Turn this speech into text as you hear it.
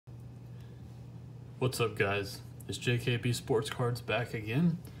What's up, guys? It's JKB Sports Cards back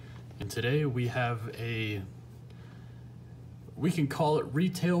again, and today we have we can call it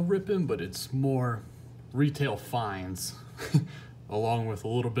retail ripping, but it's more retail finds, along with a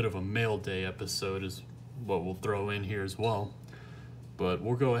little bit of a mail day episode is what we'll throw in here as well. But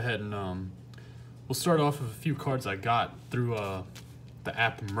we'll go ahead and we'll start off with a few cards I got through the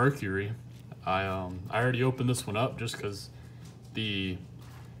app Mercury. I already opened this one up just because the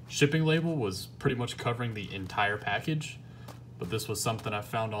shipping label was pretty much covering the entire package, but this was something I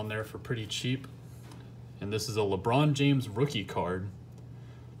found on there for pretty cheap. And this is a LeBron James rookie card.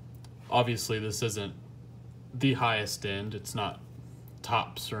 Obviously, this isn't the highest end. It's not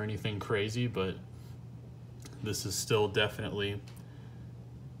tops or anything crazy, but this is still definitely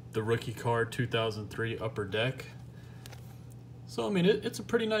the rookie card, 2003 Upper Deck. So, I mean, it's a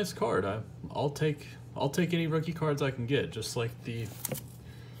pretty nice card. I'll take any rookie cards I can get, just like the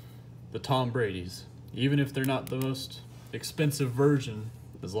Tom Brady's. Even if they're not the most expensive version,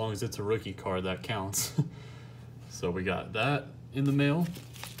 as long as it's a rookie card, that counts. So we got that in the mail.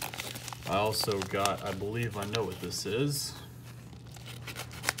 I also got, I believe I know what this is.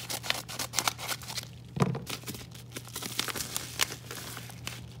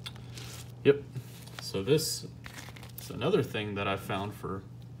 Yep. So this is another thing that I found for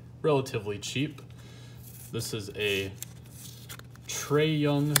relatively cheap. This is a Trae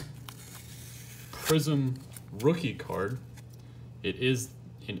Young Prism rookie card. It is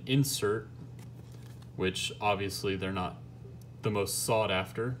an insert, which obviously they're not the most sought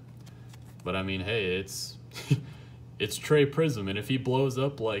after, but I mean, hey, it's it's Trae Prism, and if he blows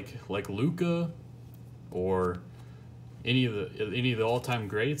up like Luka or any of the all-time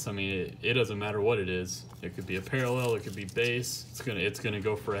greats, I mean, it doesn't matter what it is. It could be a parallel, it could be base. It's gonna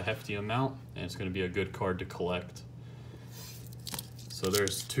go for a hefty amount, and it's gonna be a good card to collect. So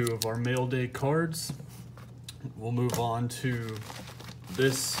there's two of our mail day cards. We'll move on to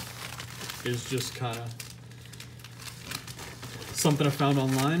this. Is just kind of something I found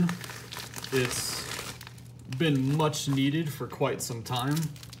online. It's been much needed for quite some time.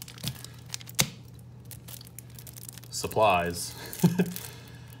 Supplies.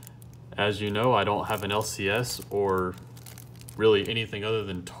 As you know, I don't have an LCS or really anything other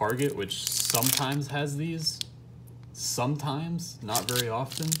than Target, which sometimes has these. Sometimes, not very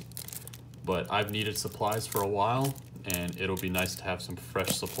often, but I've needed supplies for a while, and it'll be nice to have some fresh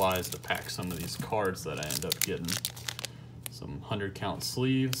supplies to pack some of these cards that I end up getting. Some 100 count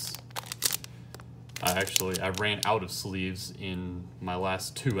sleeves. I ran out of sleeves in my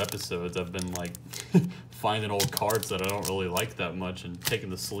last 2 episodes. I've been like finding old cards that I don't really like that much and taking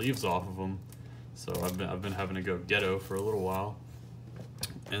the sleeves off of them. So I've been having to go ghetto for a little while.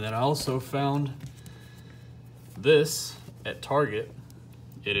 And then I also found this at Target.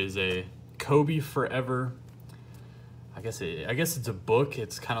 It is a Kobe Forever. I guess it's a book.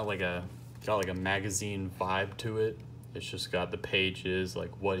 It's kind of got like a magazine vibe to it. It's just got the pages, like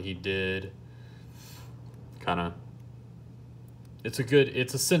what he did.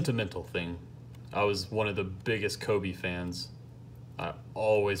 It's a sentimental thing. I was one of the biggest Kobe fans. I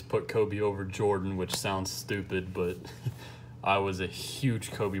always put Kobe over Jordan, which sounds stupid, but I was a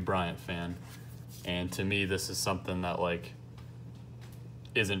huge Kobe Bryant fan. And to me, this is something that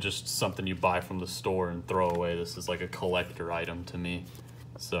isn't just something you buy from the store and throw away. This is like a collector item to me.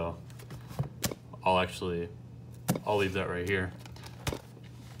 So I'll leave that right here.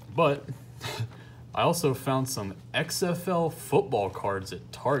 But I also found some XFL football cards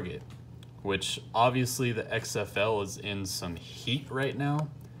at Target, which obviously the XFL is in some heat right now,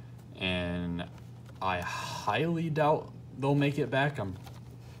 and I highly doubt they'll make it back. I'm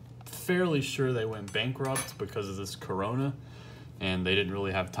fairly sure they went bankrupt because of this corona, and they didn't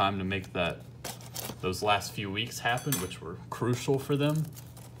really have time to make those last few weeks happen, which were crucial for them.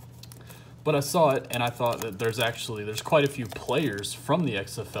 But I saw it, and I thought that there's quite a few players from the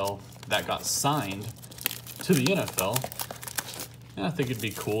XFL that got signed to the NFL, and I think it'd be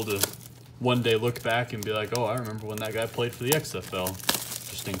cool to one day look back and be like, oh, I remember when that guy played for the XFL,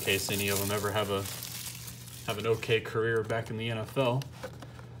 just in case any of them ever have an okay career back in the NFL.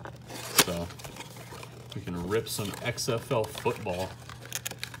 So we can rip some XFL football.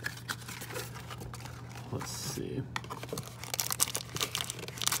 Let's see.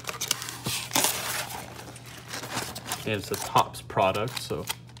 And it's a Topps product, so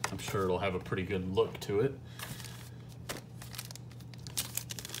I'm sure it'll have a pretty good look to it.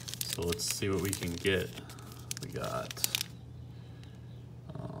 So let's see what we can get. We got,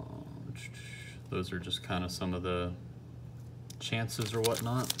 those are just kind of some of the chances or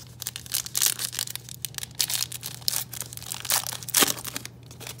whatnot.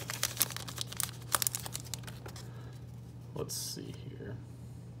 Let's see here.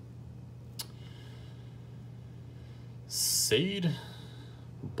 Sade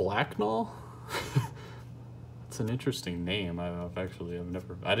Blacknall? It's an interesting name. I've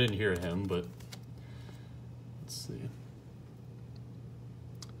never, I didn't hear him, but let's see.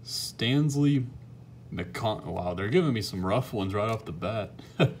 Stanley McCon, wow, they're giving me some rough ones right off the bat.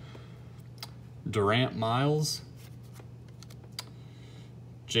 Durant Miles,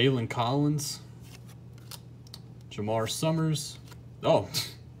 Jalen Collins, Jamar Summers. Oh,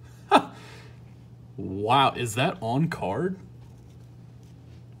 wow, is that on card?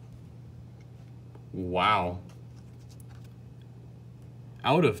 Wow.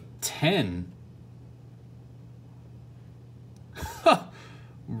 Out of 10.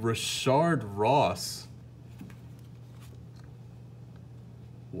 Rashard Ross.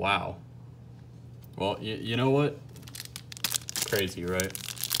 Wow. Well, you know what? Crazy, right?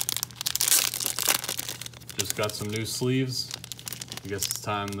 Just got some new sleeves. I guess it's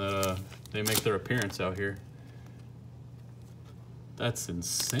time that they make their appearance out here. That's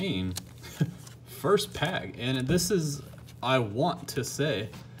insane. First pack, and this is, I want to say,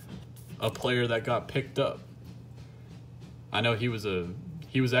 a player that got picked up. I know he was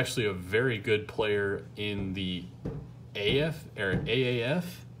actually a very good player in the AAF.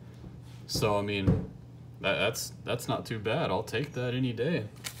 So I mean, that's not too bad. I'll take that any day.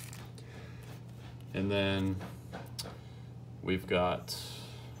 And then we've got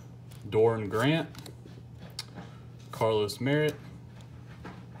Doran Grant, Carlos Merritt,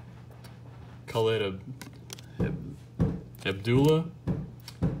 Khalid Abdullah,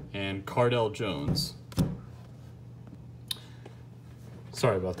 and Cardell Jones.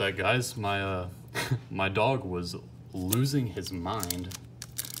 Sorry about that, guys. My my dog was losing his mind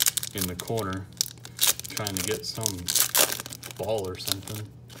in the corner, trying to get some ball or something.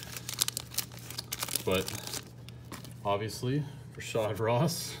 But obviously, Rashard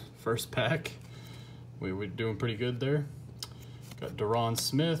Ross, first pack, we're doing pretty good there. Got Deron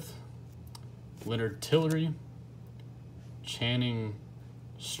Smith, Leonard Tillery, Channing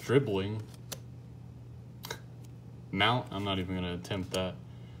Stribling, Mount, I'm not even going to attempt that.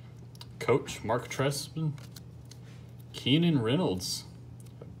 Coach Mark Trestman, Keenan Reynolds,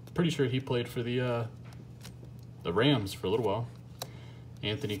 pretty sure he played for the Rams for a little while.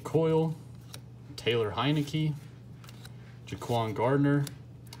 Anthony Coyle, Taylor Heineke, Jaquan Gardner,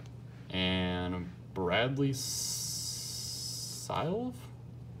 and Bradley Silv.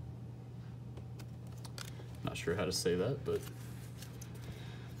 Not sure how to say that, but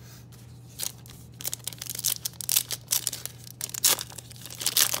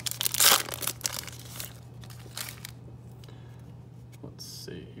let's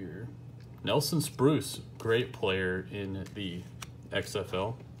see here. Nelson Spruce, great player in the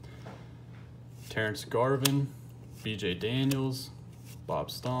XFL. Terrence Garvin, BJ Daniels, Bob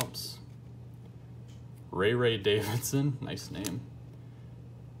Stomps, Ray Davidson, nice name.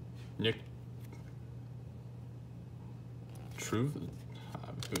 Nick Truth,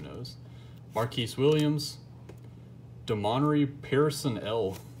 who knows? Marquise Williams, Demonry Pearson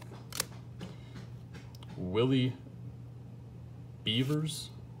L, Willie Beavers,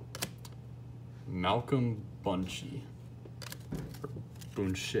 Malcolm Bunchy, or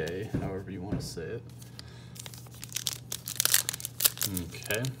Bunche, however you want to say it.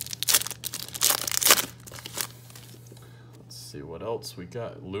 Okay. Let's see what else we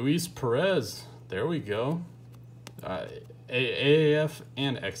got. Luis Perez, there we go. AAF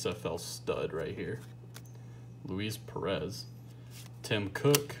and XFL stud right here. Luis Perez. Tim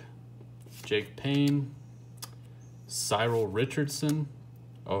Cook, Jake Payne, Cyril Richardson.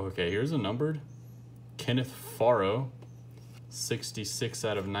 Oh, okay, here's a numbered. Kenneth Faro, 66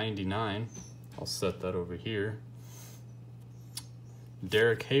 out of 99. I'll set that over here.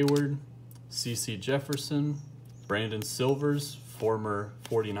 Derek Hayward, CC Jefferson, Brandon Silvers, former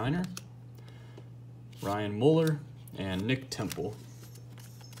 49er, Ryan Muller, and Nick Temple.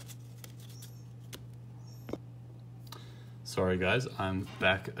 Sorry guys, I'm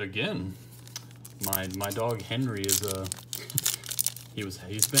back again. My dog Henry is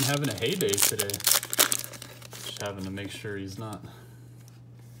he's been having a heyday today. Just having to make sure he's not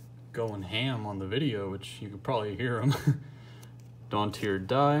going ham on the video, which you could probably hear him. Dontier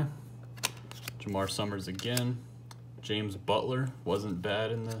Dye, Jamar Summers again, James Butler, wasn't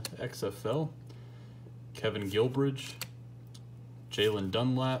bad in the XFL, Kevin Gilbridge, Jalen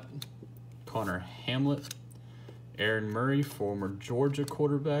Dunlap, Connor Hamlet, Aaron Murray, former Georgia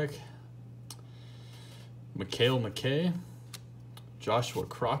quarterback, Mikhail McKay, Joshua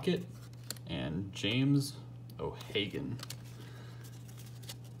Crockett, and James O'Hagan.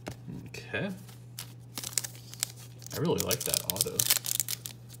 Okay. I really like that auto.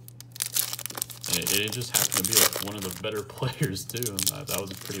 And it just happened to be like one of the better players too. And that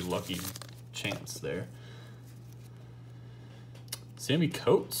was a pretty lucky chance there. Sammy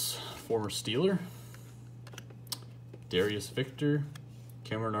Coates, former Steeler. Darius Victor.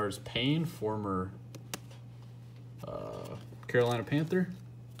 Cameron Payne, former Carolina Panther.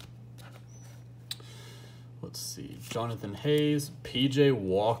 Let's see. Jonathan Hayes. PJ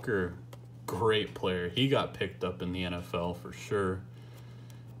Walker. Great player. He got picked up in the NFL for sure.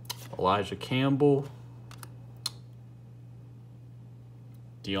 Elijah Campbell.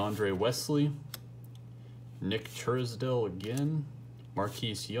 DeAndre Wesley. Nick Churisdale again.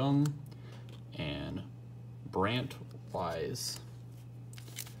 Marquise Young. And Brant Wise.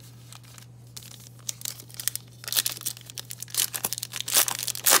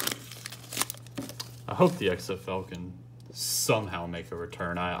 I hope the XFL can somehow make a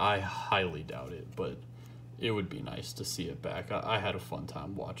return. I highly doubt it, but it would be nice to see it back. I had a fun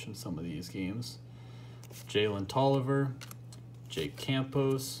time watching some of these games. Jalen Tolliver, Jake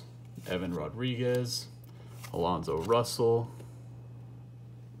Campos, Evan Rodriguez, Alonzo Russell,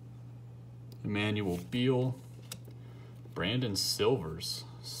 Emmanuel Beal, Brandon Silvers,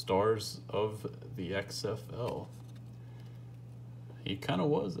 stars of the XFL. He kind of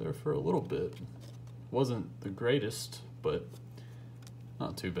was there for a little bit. Wasn't the greatest, but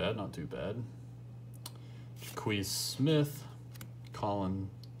not too bad, not too bad. Jaquez Smith, Colin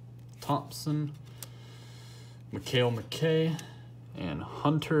Thompson, Mikhail McKay, and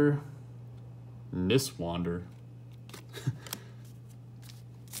Hunter Niswander.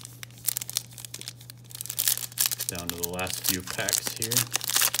 Down to the last few packs here.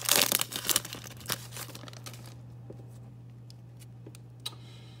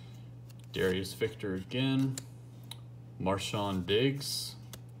 Darius Victor again, Marshawn Diggs,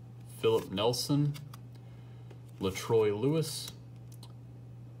 Philip Nelson, LaTroy Lewis.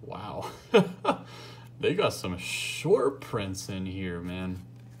 Wow. They got some short prints in here, man.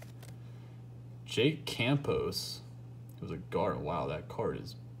 Jake Campos. It was a guard. Wow, that card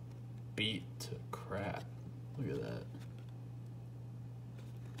is beat to crap. Look at that.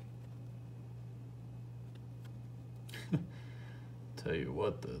 Tell you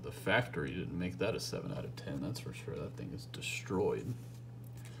what, the factory didn't make that a 7 out of 10. That's for sure. That thing is destroyed.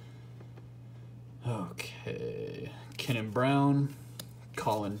 Okay. Kenan Brown,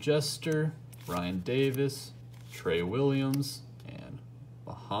 Colin Jester, Ryan Davis, Trey Williams, and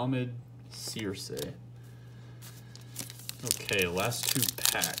Mohamed Searcy. Okay, last two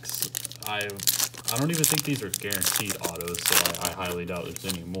packs. I don't even think these are guaranteed autos, so I highly doubt there's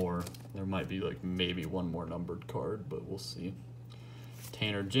any more. There might be like maybe one more numbered card, but we'll see.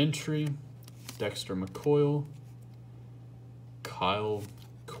 Tanner Gentry, Dexter McCoyle, Kyle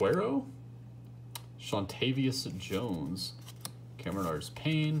Cuero, Shontavius Jones, Cameron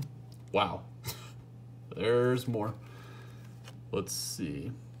Payne. Wow, there's more. Let's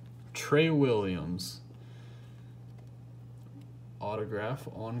see. Trey Williams, autograph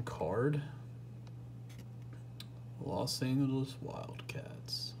on card, Los Angeles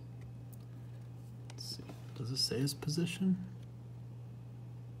Wildcats. Let's see, does it say his position?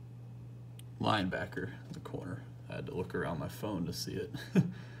 Linebacker in the corner. I had to look around my phone to see it.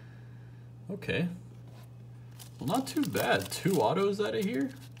 Okay. Well, not too bad. 2 autos out of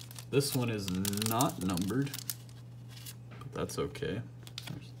here. This one is not numbered, but that's okay.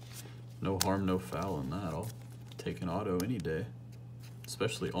 There's no harm, no foul in that. I'll take an auto any day,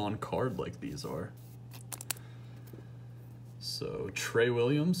 especially on card like these are. So Trey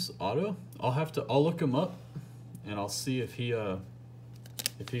Williams auto. I'll look him up and I'll see if he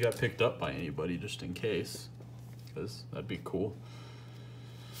got picked up by anybody, just in case, because that'd be cool.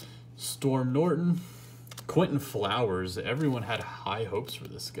 Storm Norton, Quentin Flowers. Everyone had high hopes for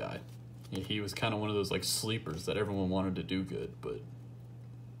this guy. He was kind of one of those like sleepers that everyone wanted to do good, but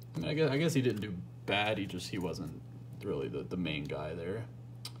I mean, I guess he didn't do bad. He wasn't really the main guy there.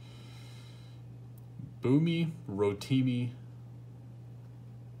 Boomy Rotimi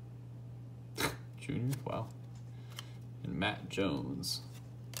Jr. Wow. And Matt Jones.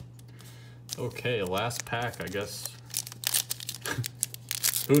 Okay, last pack, I guess.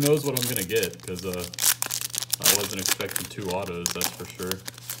 Who knows what I'm going to get, because I wasn't expecting 2 autos, that's for sure.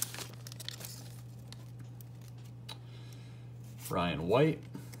 Ryan White.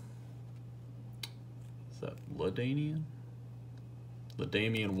 Is that LaDamian?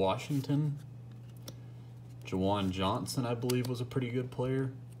 LaDamian Washington. Jawan Johnson, I believe, was a pretty good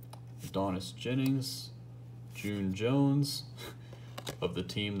player. Adonis Jennings. June Jones. Of the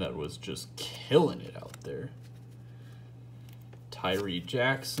team that was just killing it out there. Tyree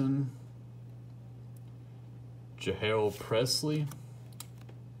Jackson, Jahail Presley,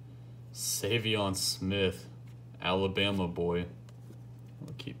 Savion Smith, Alabama boy.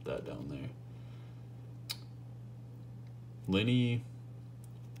 I'll keep that down there. Lenny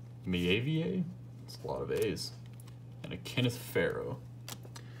Miavier, it's a lot of A's, and a Kenneth Farrow.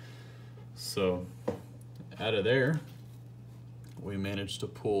 So out of there, we managed to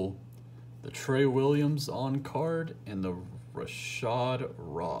pull the Trey Williams on card and the Rashad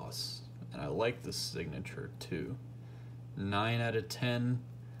Ross. And I like the signature too. 9 out of 10.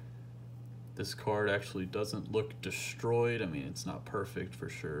 This card actually doesn't look destroyed. I mean, it's not perfect for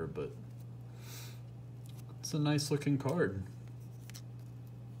sure, but it's a nice looking card.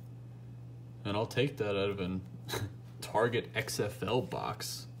 And I'll take that out of an Target XFL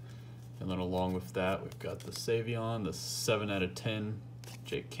box. And then along with that, we've got the Savion, the 7 out of 10,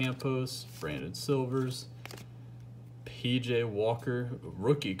 Jake Campos, Brandon Silvers, PJ Walker,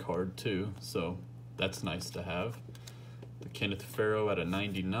 rookie card too, so that's nice to have. The Kenneth Farrow at a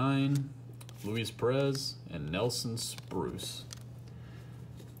 99, Luis Perez, and Nelson Spruce.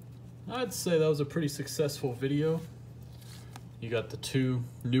 I'd say that was a pretty successful video. You got the 2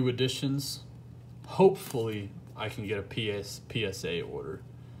 new additions. Hopefully I can get a PSA order,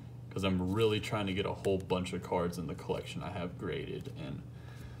 because I'm really trying to get a whole bunch of cards in the collection I have graded, and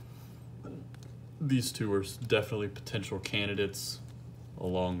these 2 are definitely potential candidates,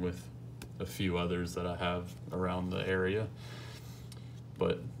 along with a few others that I have around the area.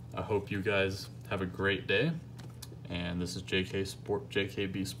 But I hope you guys have a great day, and this is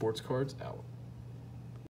JKB Sports Cards out.